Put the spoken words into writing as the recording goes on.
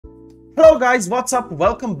Hello guys, what's up?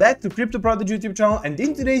 Welcome back to Crypto Prodigy YouTube channel, and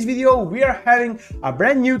in today's video we are having a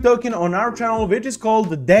brand new token on our channel which is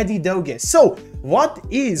called Daddy Doge. So what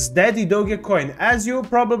is Daddy Doge coin? As you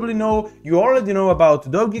probably know, you already know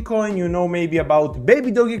about Doge coin, you know maybe about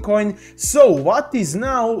Baby Doge coin. So what is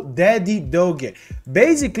now Daddy Doge?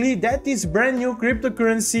 Basically that is brand new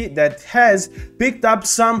cryptocurrency that has picked up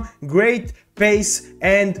some great pace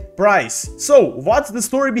and price. So what's the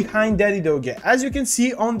story behind Daddy Doge? As you can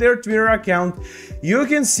see on their Twitter account, you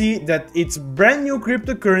can see that it's brand new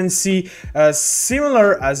cryptocurrency,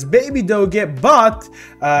 similar as Baby Doge, but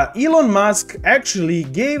Elon Musk actually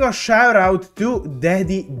gave a shout out to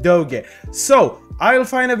Daddy Doge. So I'll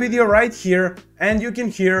find a video right here and you can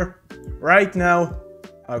hear right now.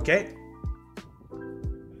 Okay,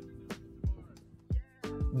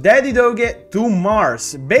 Daddy Doge to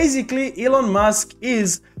Mars. Basically, Elon Musk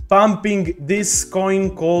is pumping this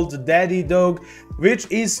coin called Daddy Doge, which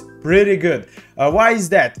is pretty good. Why is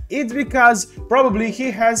that? It's because probably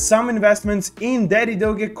he has some investments in Daddy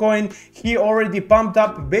Doge coin. He already pumped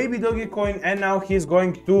up Baby Doge coin and now he's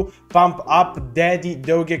going to pump up Daddy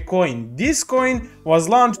Doge coin. This coin was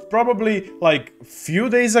launched probably like a few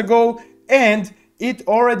days ago and it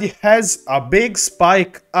already has a big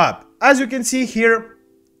spike up. As you can see here,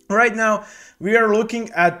 right now we are looking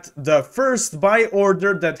at the first buy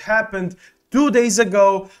order that happened 2 days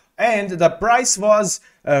ago, and the price was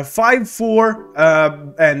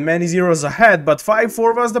 5.4 and many zeros ahead, but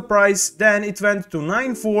 5.4 was the price. Then it went to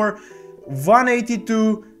 9.4,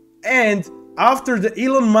 182, and after the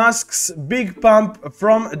Elon Musk's big pump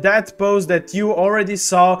from that post that you already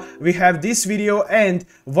saw, we have this video and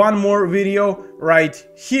one more video right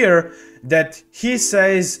here that he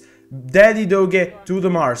says Daddy Doge to the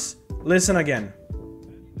Mars. Listen again.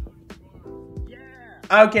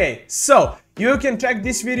 Okay, so you can check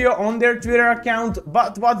this video on their Twitter account,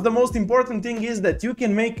 but what's the most important thing is that you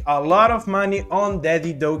can make a lot of money on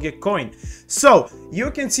Daddy Doge coin. So you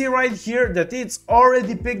can see right here that it's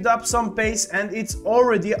already picked up some pace and it's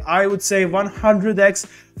already, I would say, 100x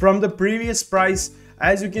from the previous price,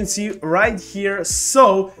 as you can see right here.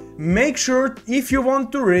 So make sure, if you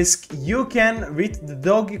want to risk, you can with the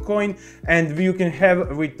Doge coin, and you can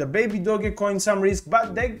have with the Baby Doge coin some risk,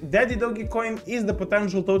 but Daddy Doge coin is the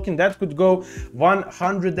potential token that could go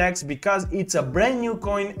 100x because it's a brand new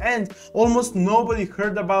coin and almost nobody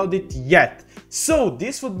heard about it yet. So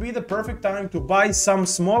this would be the perfect time to buy some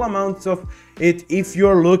small amounts of it if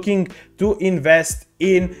you're looking to invest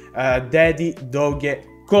in Daddy Doge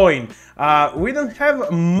coin. We don't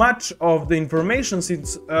have much of the information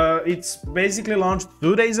since it's basically launched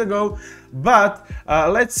 2 days ago, but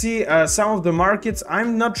let's see some of the markets.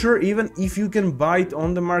 I'm not sure even if you can buy it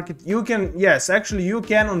on the market. You can, yes, actually you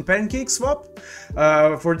can on PancakeSwap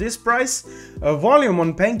for this price. Volume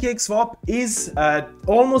on PancakeSwap is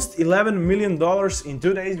almost $11 million in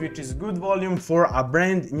 2 days, which is good volume for a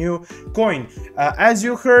brand new coin. As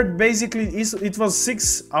you heard, basically it was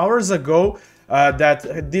 6 hours ago that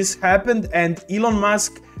this happened, and Elon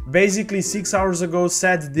Musk basically 6 hours ago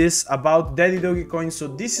said this about Daddy Doge coin. So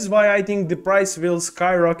this is why I think the price will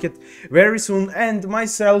skyrocket very soon, and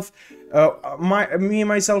myself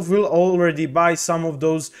myself will already buy some of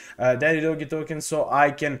those Daddy Doge tokens so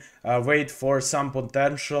I can wait for some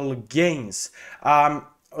potential gains.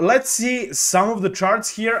 Let's see some of the charts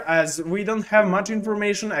here, as we don't have much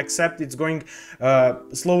information except it's going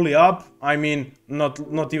slowly up. I mean, not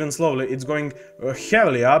even slowly, it's going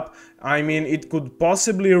heavily up. I mean, it could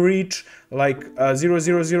possibly reach like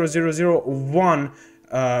 0.00001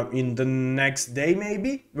 in the next day,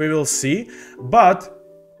 maybe, we will see. But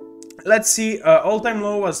let's see, all-time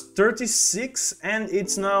low was 36 and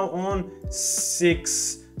it's now on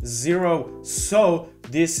 60. So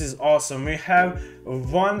this is awesome. We have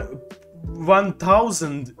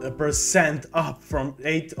 1000% up from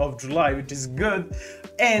 8th of July, which is good.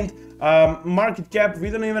 And market cap, we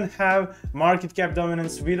don't even have market cap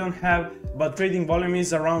dominance, we don't have, but trading volume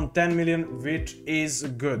is around 10 million, which is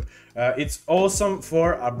good. It's awesome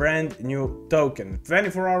for a brand new token.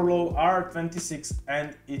 24-hour low are 26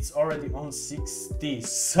 and it's already on 60.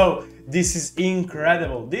 So this is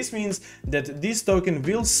incredible. This means that this token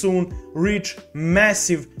will soon reach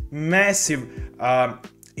massive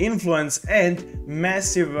influence and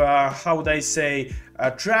massive, how would I say,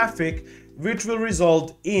 traffic, which will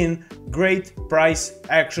result in great price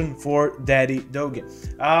action for Daddy Doge.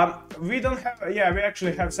 We don't have, yeah, we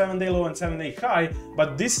actually have 7-day low and 7-day high,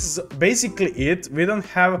 but this is basically it. We don't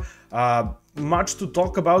have much to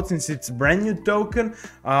talk about since it's brand new token.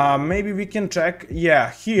 Maybe we can check, yeah,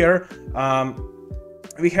 here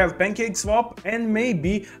we have PancakeSwap, and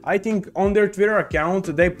maybe I think on their Twitter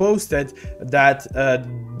account they posted that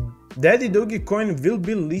Daddy Dogecoin will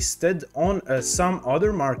be listed on some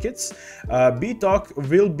other markets. BTOC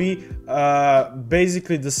will be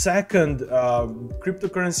basically the second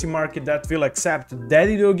cryptocurrency market that will accept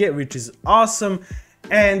Daddy Doge, which is awesome.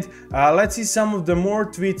 And let's see some of the more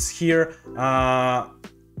tweets here.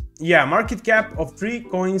 Yeah, market cap of 3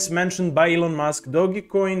 coins mentioned by Elon Musk: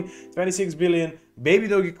 Dogecoin 26 billion, Baby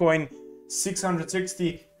Dogecoin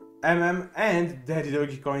 660 mm, and Daddy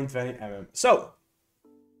Dogecoin 20 mm. So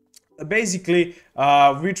basically,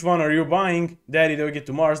 which one are you buying? Daddy Doge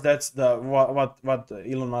to Mars. That's the what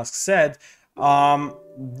Elon Musk said.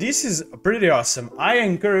 This is pretty awesome.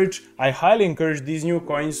 I highly encourage these new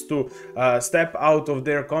coins to step out of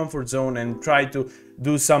their comfort zone and try to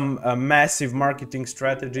do some massive marketing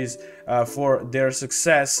strategies for their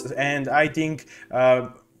success. And I think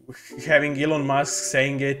having Elon Musk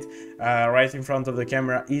saying it right in front of the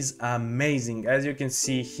camera is amazing. As you can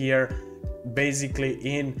see here, basically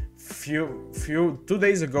in 2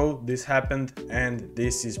 days ago this happened, and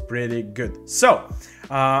this is pretty good. So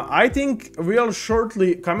I think we are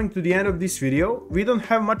shortly coming to the end of this video. We don't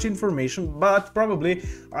have much information, but probably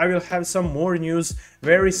I will have some more news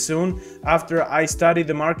very soon after I study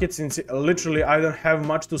the market, since literally I don't have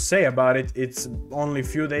much to say about it. It's only a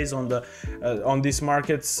few days on the this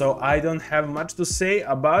market, so I don't have much to say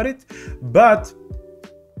about it. But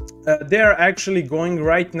they're actually going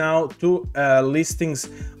right now to listings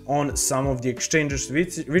on some of the exchanges,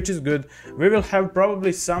 which is good. We will have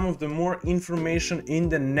probably some of the more information in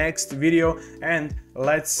the next video. And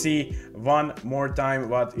let's see one more time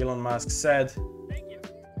what Elon Musk said. Thank you. Do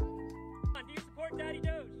you support Daddy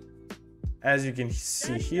Doge? As you can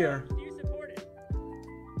see Daddy here. Doge, do you support it?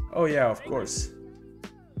 Oh yeah, of course.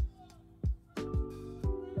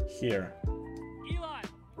 Here.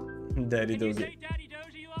 Elon. Daddy Can you Doge say Daddy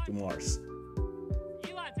Doge, Elon? to Mars.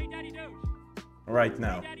 Elon, say Daddy Doge. Right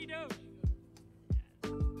now. Say Daddy Doge.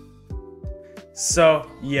 So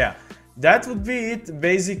yeah, that would be it.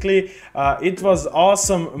 Basically, it was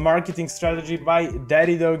awesome marketing strategy by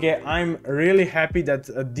Daddy Doge. I'm really happy that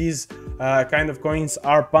these kind of coins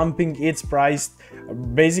are pumping its price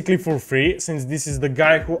basically for free, since this is the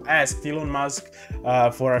guy who asked Elon Musk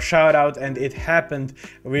for a shout out, and it happened,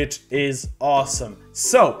 which is awesome.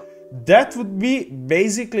 So that would be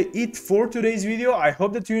basically it for today's video. I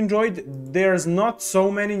hope that you enjoyed. There's not so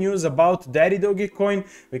many news about Daddy Dogecoin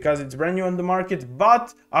because it's brand new on the market,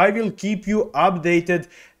 but I will keep you updated.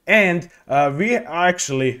 And we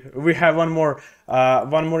have one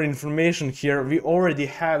more information here. We already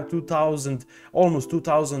have 2,000, almost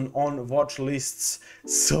 2,000 on watch lists.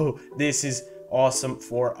 So this is awesome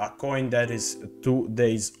for a coin that is 2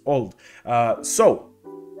 days old. So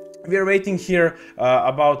we are waiting here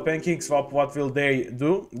about PancakeSwap. What will they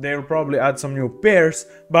do? They'll probably add some new pairs,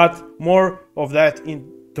 but more of that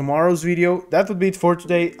in tomorrow's video. That would be it for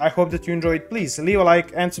today. I hope that you enjoyed. Please leave a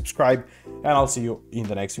like and subscribe, and I'll see you in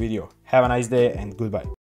the next video. Have a nice day and goodbye.